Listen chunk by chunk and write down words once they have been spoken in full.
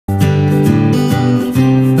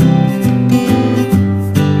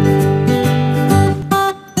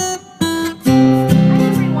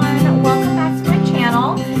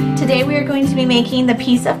making the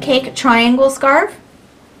piece of cake triangle scarf.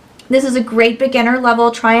 This is a great beginner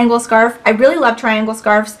level triangle scarf. I really love triangle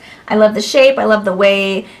scarves. I love the shape. I love the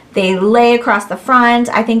way they lay across the front.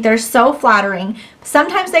 I think they're so flattering.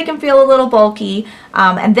 Sometimes they can feel a little bulky,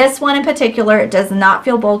 and this one in particular does not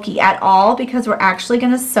feel bulky at all because we're actually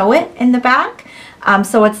going to sew it in the back.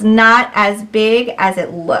 So it's not as big as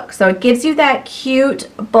it looks. So it gives you that cute,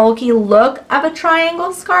 bulky look of a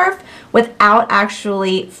triangle scarf without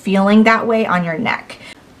actually feeling that way on your neck.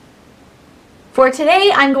 For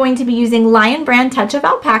today, I'm going to be using Lion Brand Touch of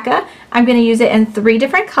Alpaca. I'm going to use it in 3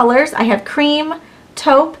 different colors. I have cream,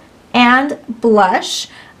 taupe, and blush.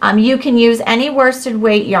 You can use any worsted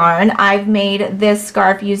weight yarn. I've made this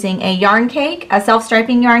scarf using a yarn cake, a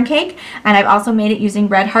self-striping yarn cake, and I've also made it using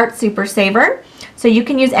Red Heart Super Saver. So you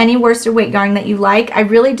can use any worsted weight yarn that you like. I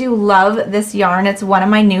really do love this yarn. It's one of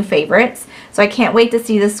my new favorites. So I can't wait to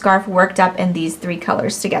see this scarf worked up in these 3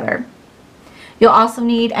 colors together. You'll also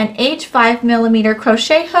need an H5mm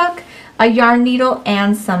crochet hook, a yarn needle,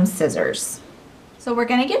 and some scissors. So we're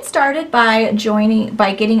going to get started by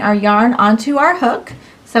getting our yarn onto our hook.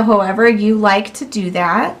 So however you like to do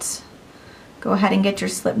that, go ahead and get your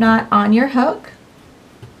slip knot on your hook.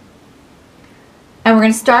 And we're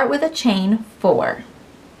going to start with a chain 4.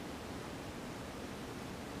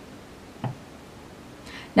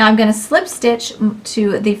 Now I'm going to slip stitch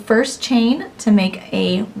to the first chain to make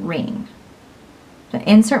a ring. So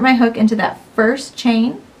insert my hook into that first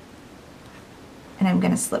chain, and I'm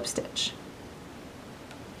going to slip stitch.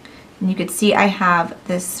 And you can see I have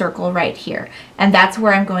this circle right here, and that's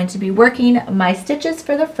where I'm going to be working my stitches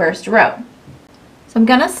for the first row. So I'm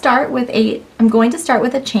going to start with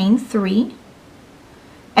a chain 3,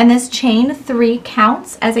 and this chain 3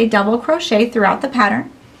 counts as a double crochet throughout the pattern.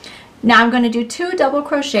 Now I'm going to do 2 double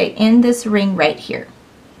crochet in this ring right here.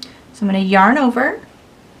 So I'm going to yarn over,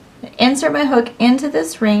 insert my hook into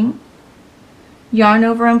this ring, yarn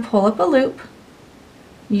over and pull up a loop,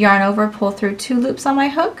 yarn over, pull through 2 loops on my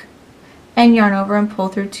hook, and yarn over and pull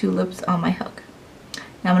through 2 loops on my hook.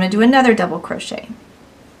 Now I'm going to do another double crochet.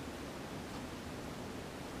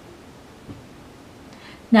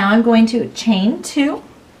 Now I'm going to chain 2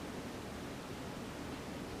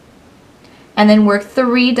 and then work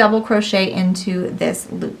 3 double crochet into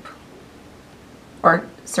this loop or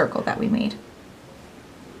circle that we made.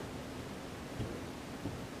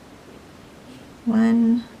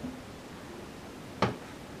 1,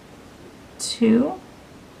 2,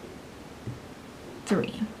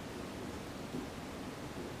 3.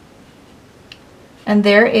 And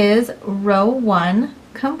there is row 1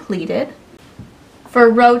 completed. For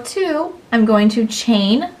row 2, I'm going to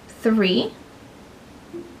chain 3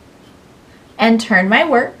 and turn my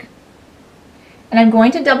work, and I'm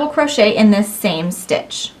going to double crochet in this same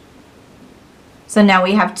stitch. So now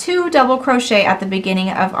we have 2 double crochet at the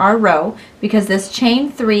beginning of our row because this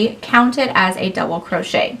chain 3 counted as a double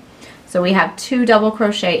crochet. So we have 2 double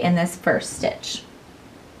crochet in this first stitch.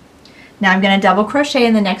 Now I'm going to double crochet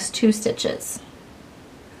in the next 2 stitches.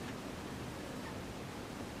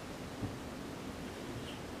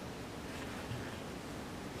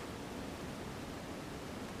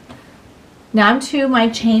 Now I'm to my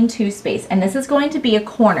chain 2 space, and this is going to be a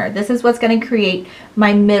corner. This is what's going to create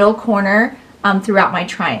my middle corner throughout my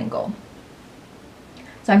triangle.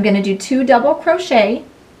 So I'm going to do 2 double crochet,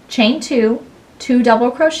 chain 2, 2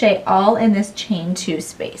 double crochet, all in this chain 2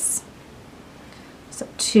 space. So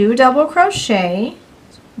 2 double crochet,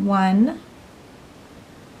 1,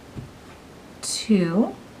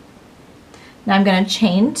 2. Now I'm going to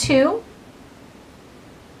chain 2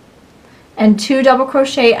 and 2 double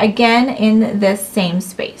crochet again in this same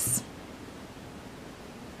space.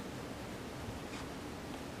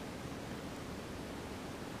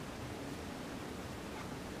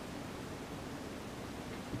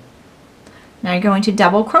 Now you're going to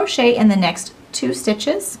double crochet in the next 2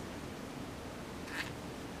 stitches.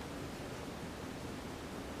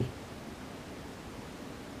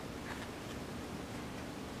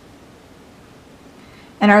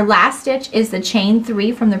 And our last stitch is the chain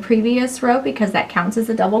 3 from the previous row because that counts as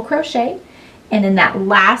a double crochet. And in that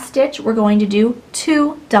last stitch, we're going to do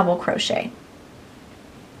 2 double crochet.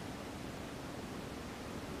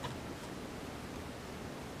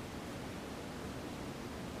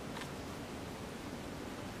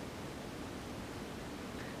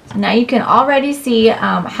 So now you can already see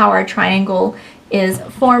how our triangle is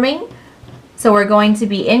forming. So we're going to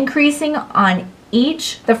be increasing on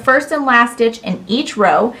the first and last stitch in each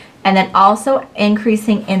row, and then also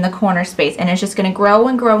increasing in the corner space, and it's just going to grow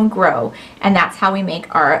and grow and grow, and that's how we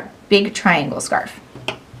make our big triangle scarf.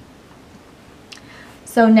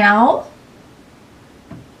 So now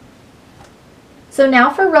So now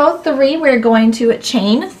for row 3, we're going to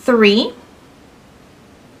chain 3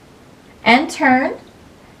 and turn.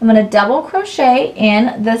 I'm going to double crochet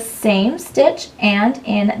in the same stitch and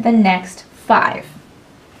in the next 5.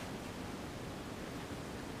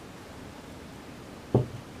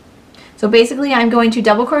 So basically I'm going to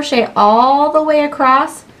double crochet all the way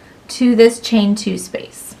across to this chain 2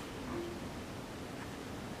 space.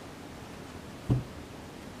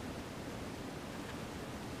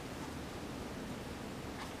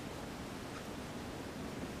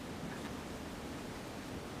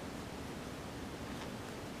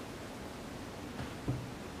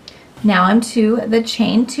 Now I'm to the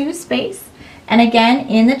chain 2 space, and again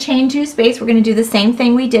in the chain 2 space we're going to do the same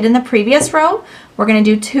thing we did in the previous row. We're going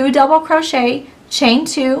to do 2 double crochet, chain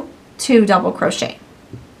 2, 2 double crochet.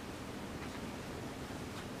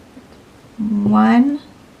 1,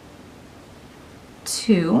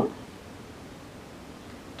 2,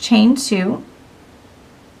 chain 2,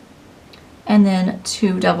 and then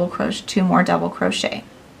 2 double crochet, 2 more double crochet.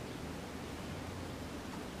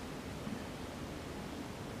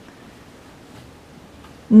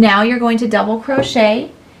 Now you're going to double crochet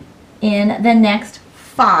in the next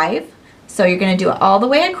 5. So you're going to do it all the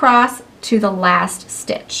way across to the last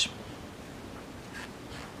stitch.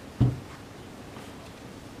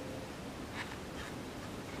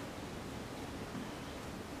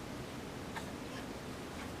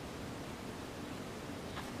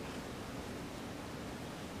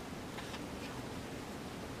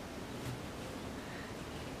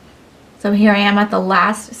 So here I am at the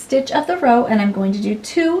last stitch of the row, and I'm going to do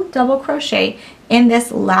 2 double crochet in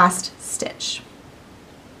this last stitch.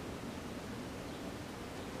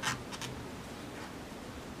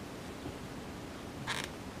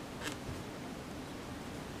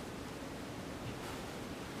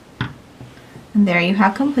 And there you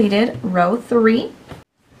have completed row 3.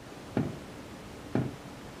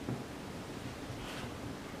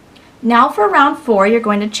 Now for round 4, you're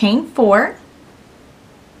going to chain 4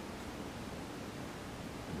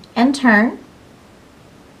 and turn.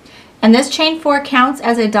 And this chain 4 counts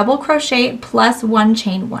as a double crochet plus 1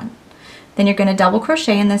 chain 1. Then you're going to double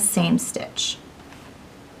crochet in the same stitch.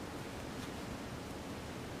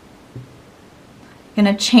 You're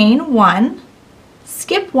going to chain 1,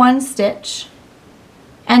 skip 1 stitch,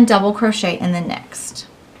 and double crochet in the next.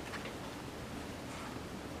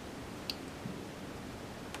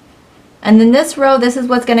 And then this row, this is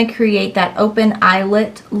what's going to create that open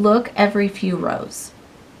eyelet look every few rows.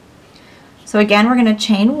 So again, we're going to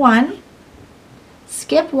chain 1,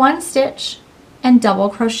 skip 1 stitch, and double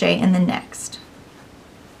crochet in the next.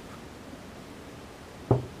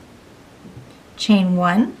 Chain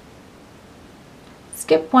 1,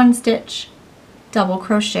 skip 1 stitch, double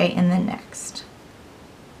crochet in the next.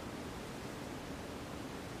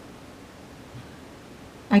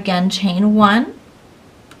 Again, chain 1,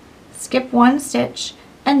 skip 1 stitch,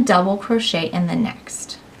 and double crochet in the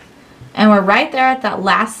next. And we're right there at that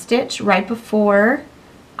last stitch right before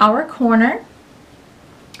our corner.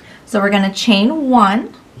 So we're going to chain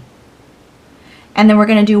 1, and then we're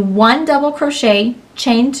going to do 1 double crochet,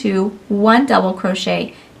 chain 2, 1 double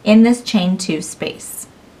crochet in this chain 2 space.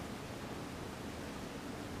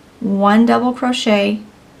 1 double crochet,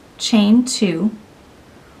 chain 2,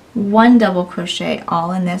 1 double crochet,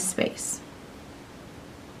 all in this space.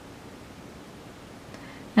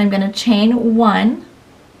 I'm going to chain 1,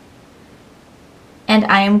 and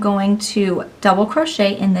I am going to double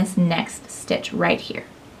crochet in this next stitch right here.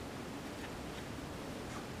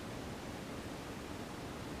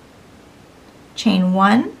 Chain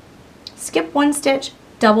 1, skip 1 stitch,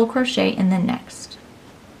 double crochet in the next.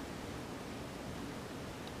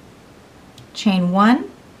 Chain 1,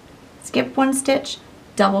 skip 1 stitch,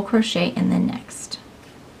 double crochet in the next.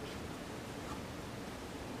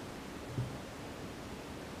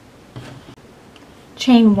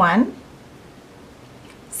 Chain 1,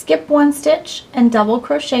 skip 1 stitch, and double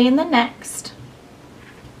crochet in the next.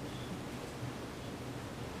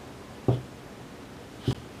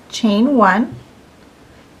 Chain 1,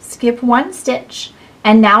 skip 1 stitch,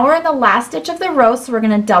 and now we're in the last stitch of the row, so we're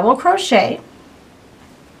going to double crochet,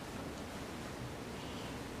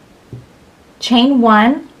 chain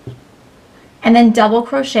 1, and then double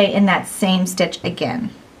crochet in that same stitch again.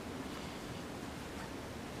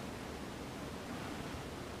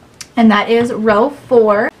 And that is row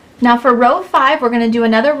 4. Now for row 5, we're going to do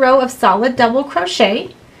another row of solid double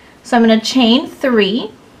crochet. So I'm going to chain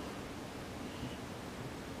 3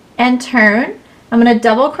 and turn. I'm going to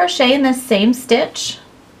double crochet in the same stitch,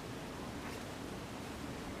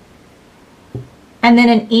 and then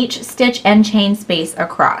in each stitch and chain space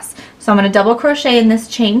across. So I'm going to double crochet in this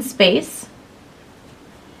chain space,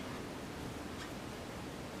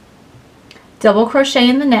 double crochet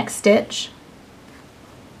in the next stitch,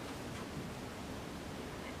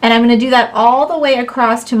 and I'm going to do that all the way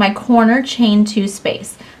across to my corner chain 2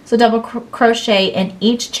 space. So double crochet in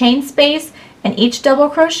each chain space and each double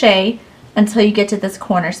crochet until you get to this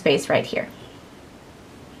corner space right here.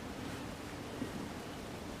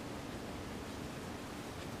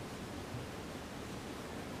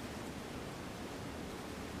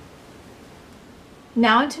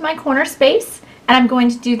 Now into my corner space, and I'm going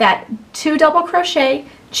to do that 2 double crochet,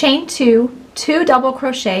 chain 2, 2 double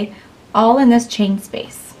crochet, all in this chain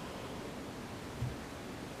space.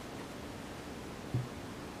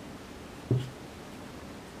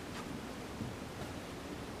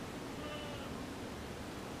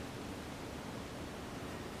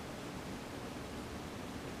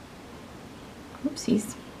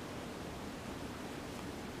 Oopsies.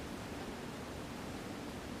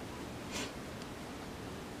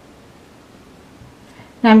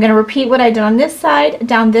 Now I'm going to repeat what I did on this side,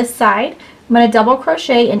 down this side. I'm going to double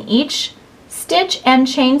crochet in each stitch and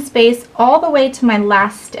chain space all the way to my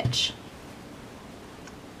last stitch.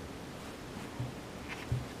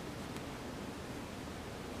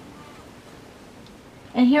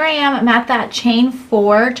 And here I am, I'm at that chain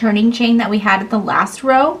 4 turning chain that we had at the last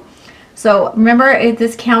row. So remember,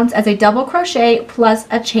 this counts as a double crochet plus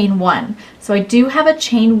a chain 1. So I do have a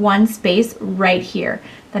chain 1 space right here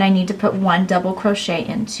that I need to put 1 double crochet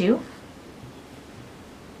into.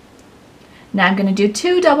 Now I'm going to do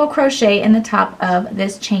 2 double crochet in the top of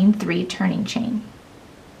this chain 3 turning chain.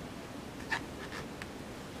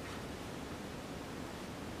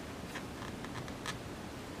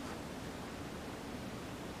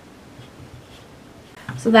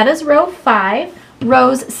 So that is row 5.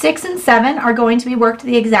 Rows 6 and 7 are going to be worked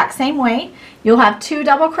the exact same way. You'll have 2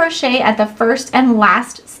 double crochet at the first and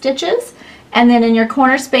last stitches, and then in your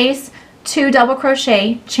corner space, 2 double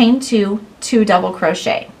crochet, chain 2, 2 double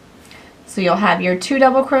crochet. So you'll have your 2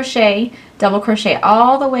 double crochet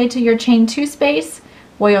all the way to your chain 2 space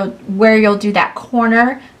where you'll do that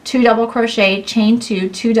corner 2 double crochet, chain 2,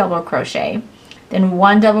 2 double crochet. Then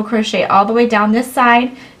 1 double crochet all the way down this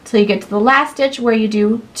side till you get to the last stitch where you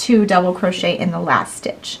do 2 double crochet in the last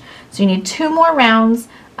stitch. So you need 2 more rounds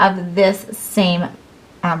of this same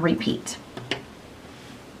repeat.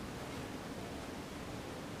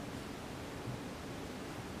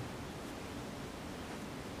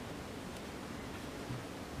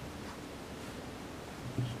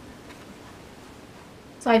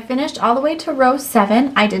 So I finished all the way to row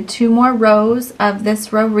 7. I did 2 more rows of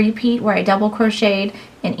this row repeat where I double crocheted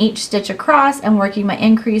in each stitch across and working my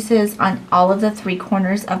increases on all of the 3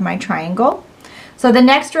 corners of my triangle. So the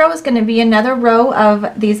next row is going to be another row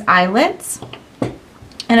of these eyelets,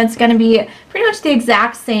 and it's going to be pretty much the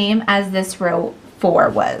exact same as this row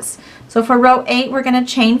 4 was. So for row 8 we're going to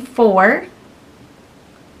chain 4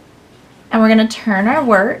 and we're going to turn our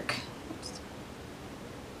work.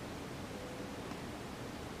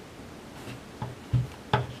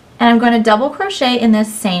 And I'm going to double crochet in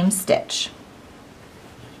this same stitch.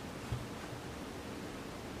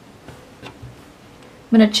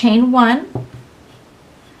 I'm going to chain 1.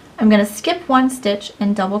 I'm going to skip 1 stitch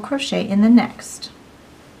and double crochet in the next.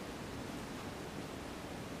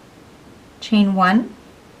 Chain 1.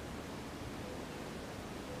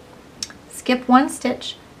 Skip 1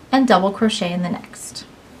 stitch and double crochet in the next.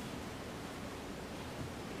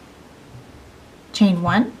 Chain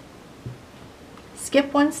 1.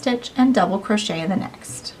 Skip 1 stitch and double crochet in the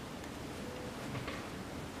next.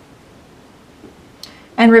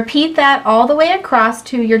 And repeat that all the way across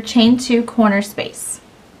to your chain 2 corner space.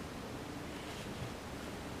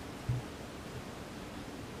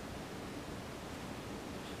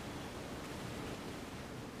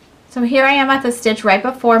 So here I am at the stitch right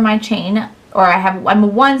before my chain, or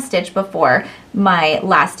I'm 1 stitch before my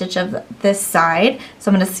last stitch of this side. So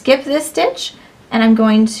I'm going to skip this stitch and I'm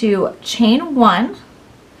going to chain 1,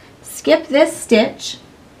 skip this stitch,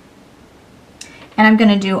 and I'm going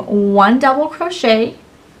to do 1 double crochet,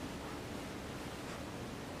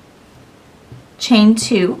 chain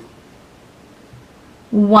 2,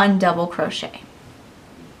 1 double crochet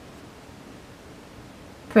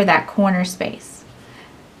for that corner space.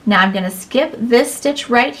 Now I'm going to skip this stitch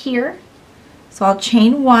right here, so I'll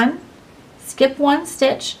chain 1, skip 1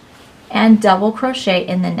 stitch, and double crochet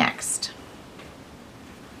in the next.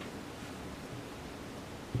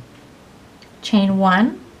 Chain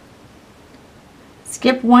 1,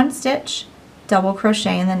 skip 1 stitch, double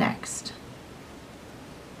crochet in the next.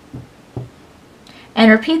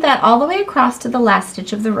 And repeat that all the way across to the last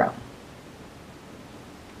stitch of the row.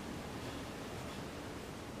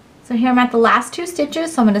 So here I'm at the last 2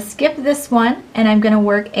 stitches, so I'm going to skip this one and I'm going to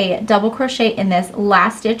work a double crochet in this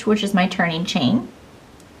last stitch, which is my turning chain.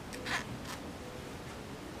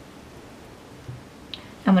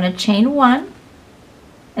 I'm going to chain 1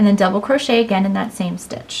 and then double crochet again in that same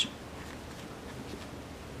stitch.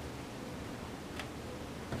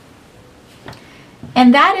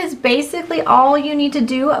 And that is basically all you need to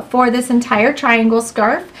do for this entire triangle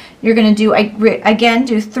scarf. You're going to do, again,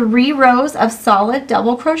 do 3 rows of solid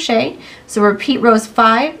double crochet. So repeat rows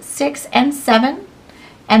 5, 6, and 7,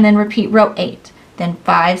 and then repeat row 8. Then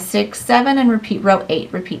 5, 6, 7, and repeat row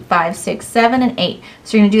 8. Repeat 5, 6, 7, and 8.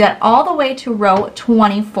 So you're going to do that all the way to row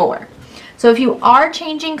 24. So if you are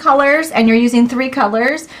changing colors and you're using 3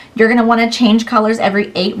 colors, you're going to want to change colors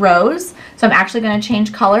every 8 rows. So I'm actually going to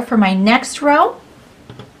change color for my next row.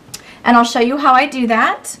 And I'll show you how I do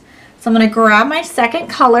that. So I'm going to grab my second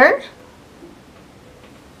color.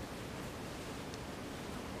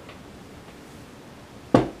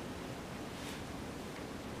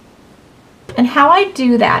 And how I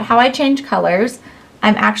do that, how I change colors,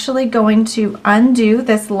 I'm actually going to undo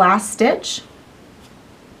this last stitch.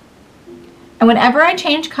 And whenever I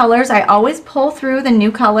change colors, I always pull through the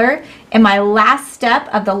new color in my last step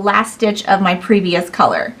of the last stitch of my previous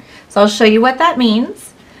color. So I'll show you what that means.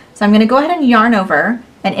 So I'm going to go ahead and yarn over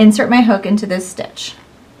and insert my hook into this stitch.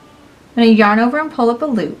 I'm going to yarn over and pull up a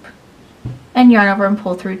loop and yarn over and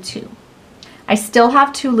pull through 2. I still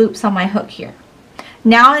have 2 loops on my hook here.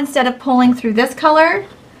 Now instead of pulling through this color,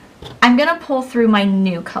 I'm going to pull through my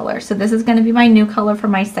new color. So this is going to be my new color for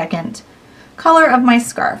my second color of my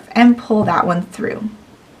scarf and pull that one through.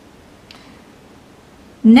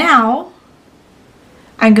 Now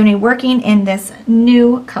I'm going to be working in this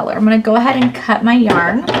new color. I'm going to go ahead and cut my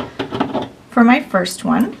yarn for my first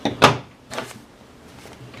one.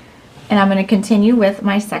 And I'm going to continue with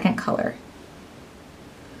my second color.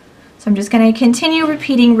 So I'm just going to continue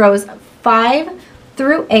repeating rows 5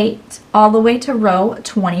 through 8 all the way to row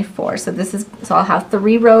 24. So I'll have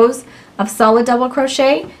 3 rows of solid double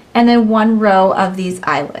crochet and then 1 row of these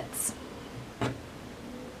eyelets.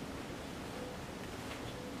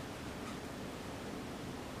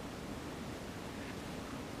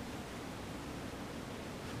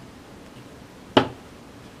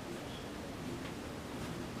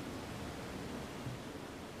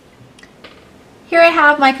 Here I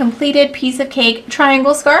have my completed piece of cake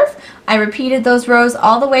triangle scarf. I repeated those rows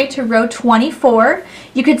all the way to row 24.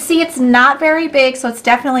 You could see it's not very big, so it's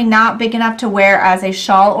definitely not big enough to wear as a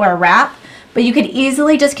shawl or a wrap, but you could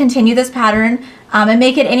easily just continue this pattern and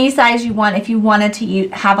make it any size you want if you wanted to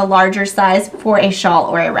have a larger size for a shawl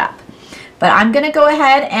or a wrap. But I'm going to go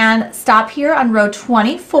ahead and stop here on row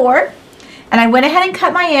 24. And I went ahead and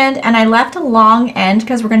cut my end, and I left a long end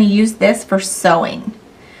because we're going to use this for sewing.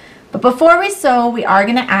 But before we sew, we are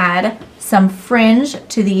going to add some fringe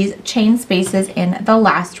to these chain spaces in the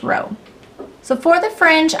last row. So for the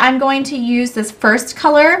fringe, I'm going to use this first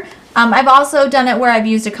color. I've also done it where I've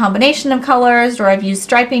used a combination of colors or I've used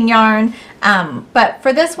striping yarn. But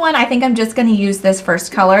for this one, I think I'm just going to use this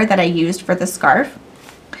first color that I used for the scarf.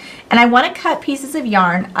 And I want to cut pieces of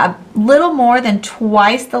yarn a little more than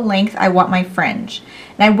twice the length I want my fringe.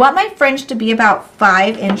 And I want my fringe to be about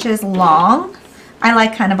 5 inches long. I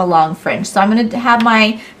like kind of a long fringe. So I'm going to have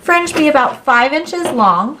my fringe be about 5 inches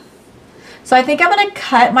long. So I think I'm going to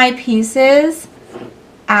cut my pieces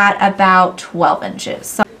at about 12 inches.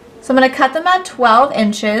 So I'm going to cut them at 12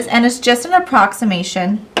 inches, and it's just an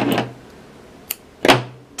approximation.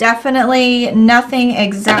 Definitely nothing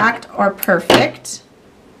exact or perfect.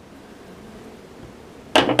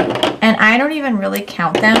 And I don't even really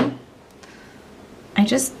count them. I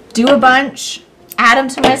just do a bunch, add them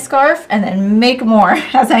to my scarf, and then make more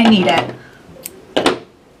as I need it.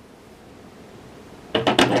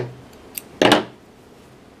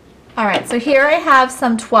 Alright, so here I have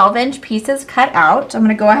some 12-inch pieces cut out. I'm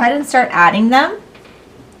going to go ahead and start adding them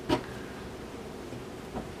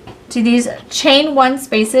to these chain 1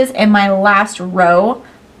 spaces in my last row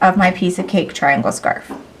of my piece of cake triangle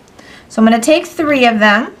scarf. So I'm going to take 3 of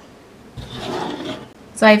them.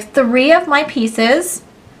 So I have 3 of my pieces.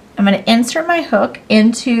 I'm going to insert my hook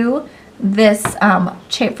into this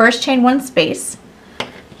first chain 1 space,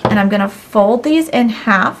 and I'm going to fold these in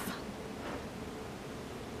half.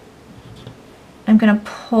 I'm going to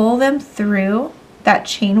pull them through that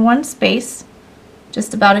chain 1 space,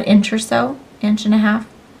 just about an inch or so, inch and a half.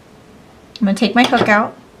 I'm going to take my hook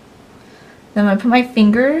out. Then I'm going to put my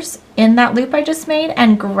fingers in that loop I just made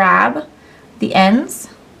and grab the ends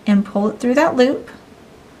and pull it through that loop,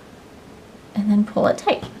 and then pull it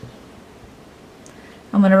tight.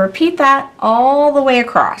 I'm going to repeat that all the way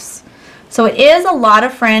across. So it is a lot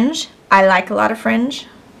of fringe. I like a lot of fringe.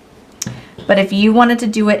 But if you wanted to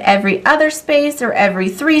do it every other space or every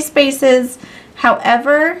 3 spaces,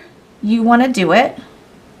 however you want to do it,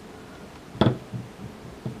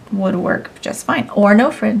 would work just fine. Or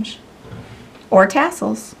no fringe. Or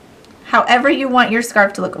tassels. However you want your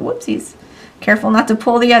scarf to look. Whoopsies. Careful not to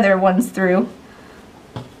pull the other ones through.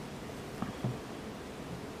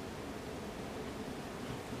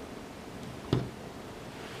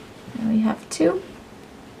 And we have 2.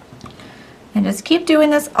 And just keep doing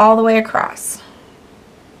this all the way across.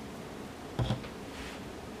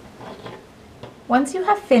 Once you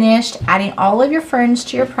have finished adding all of your fringe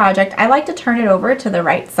to your project, I like to turn it over to the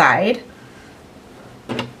right side.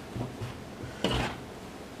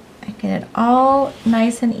 Get it all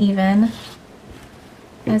nice and even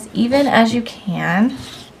as you can.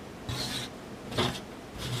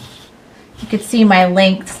 You can see my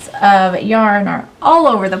lengths of yarn are all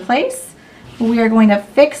over the place. We are going to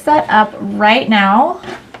fix that up right now.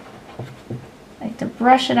 I like to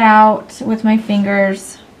brush it out with my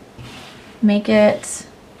fingers, make it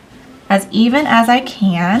as even as I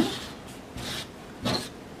can.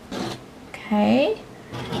 Okay.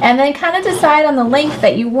 And then kind of decide on the length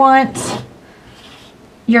that you want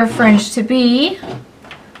your fringe to be.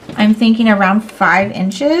 I'm thinking around 5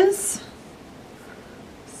 inches.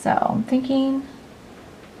 So I'm thinking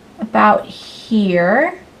about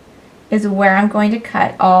here is where I'm going to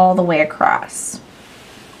cut all the way across.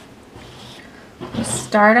 We'll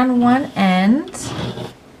start on one end.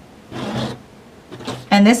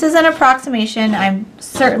 And this is an approximation. I'm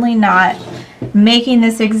certainly not making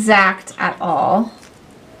this exact at all.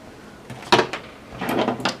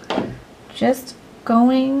 Just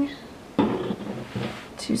going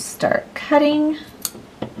to start cutting.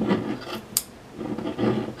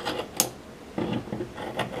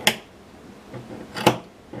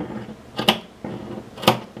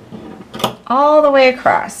 All the way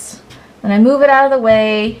across. When I move it out of the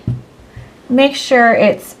way, make sure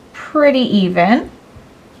it's pretty even.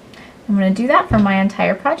 I'm going to do that for my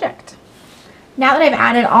entire project. Now that I've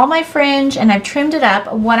added all my fringe and I've trimmed it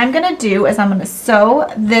up, what I'm going to do is I'm going to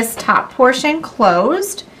sew this top portion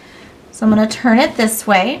closed. So I'm going to turn it this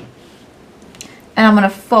way and I'm going to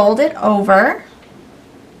fold it over.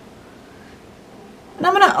 And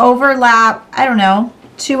I'm going to overlap, I don't know,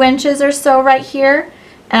 2 inches or so right here.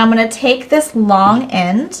 And I'm going to take this long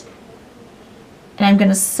end and I'm going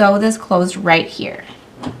to sew this closed right here.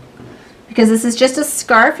 Because this is just a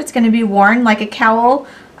scarf, it's going to be worn like a cowl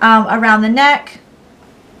around the neck.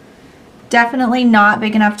 Definitely not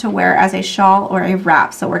big enough to wear as a shawl or a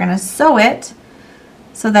wrap. So we're going to sew it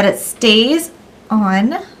so that it stays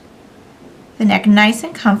on the neck nice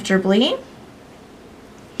and comfortably.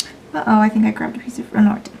 Uh-oh, I think I grabbed a piece of, oh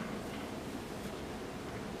no, I didn't.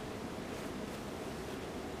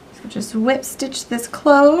 So just whip stitch this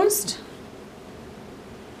closed.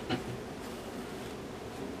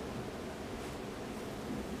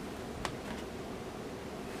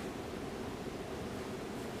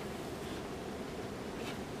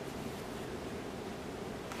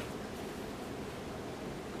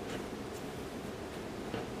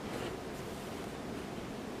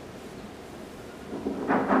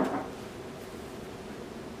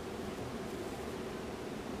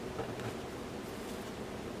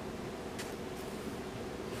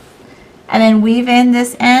 And then weave in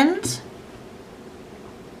this end.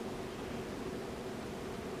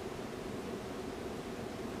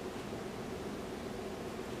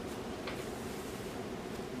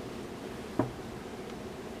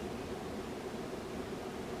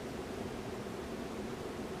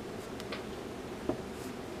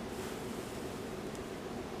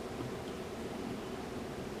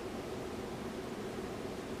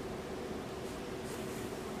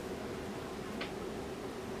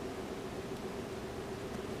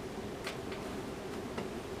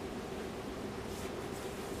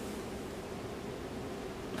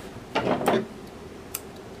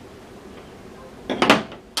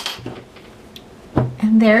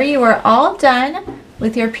 And there you are, all done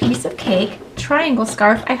with your piece of cake triangle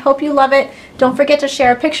scarf. I hope you love it. Don't forget to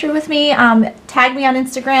share a picture with me. Tag me on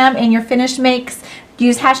Instagram in your finished makes.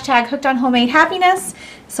 Use hashtag HookedOnHomemadeHappiness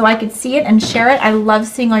so I could see it and share it. I love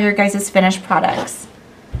seeing all your guys' finished products.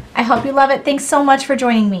 I hope you love it. Thanks so much for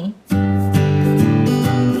joining me.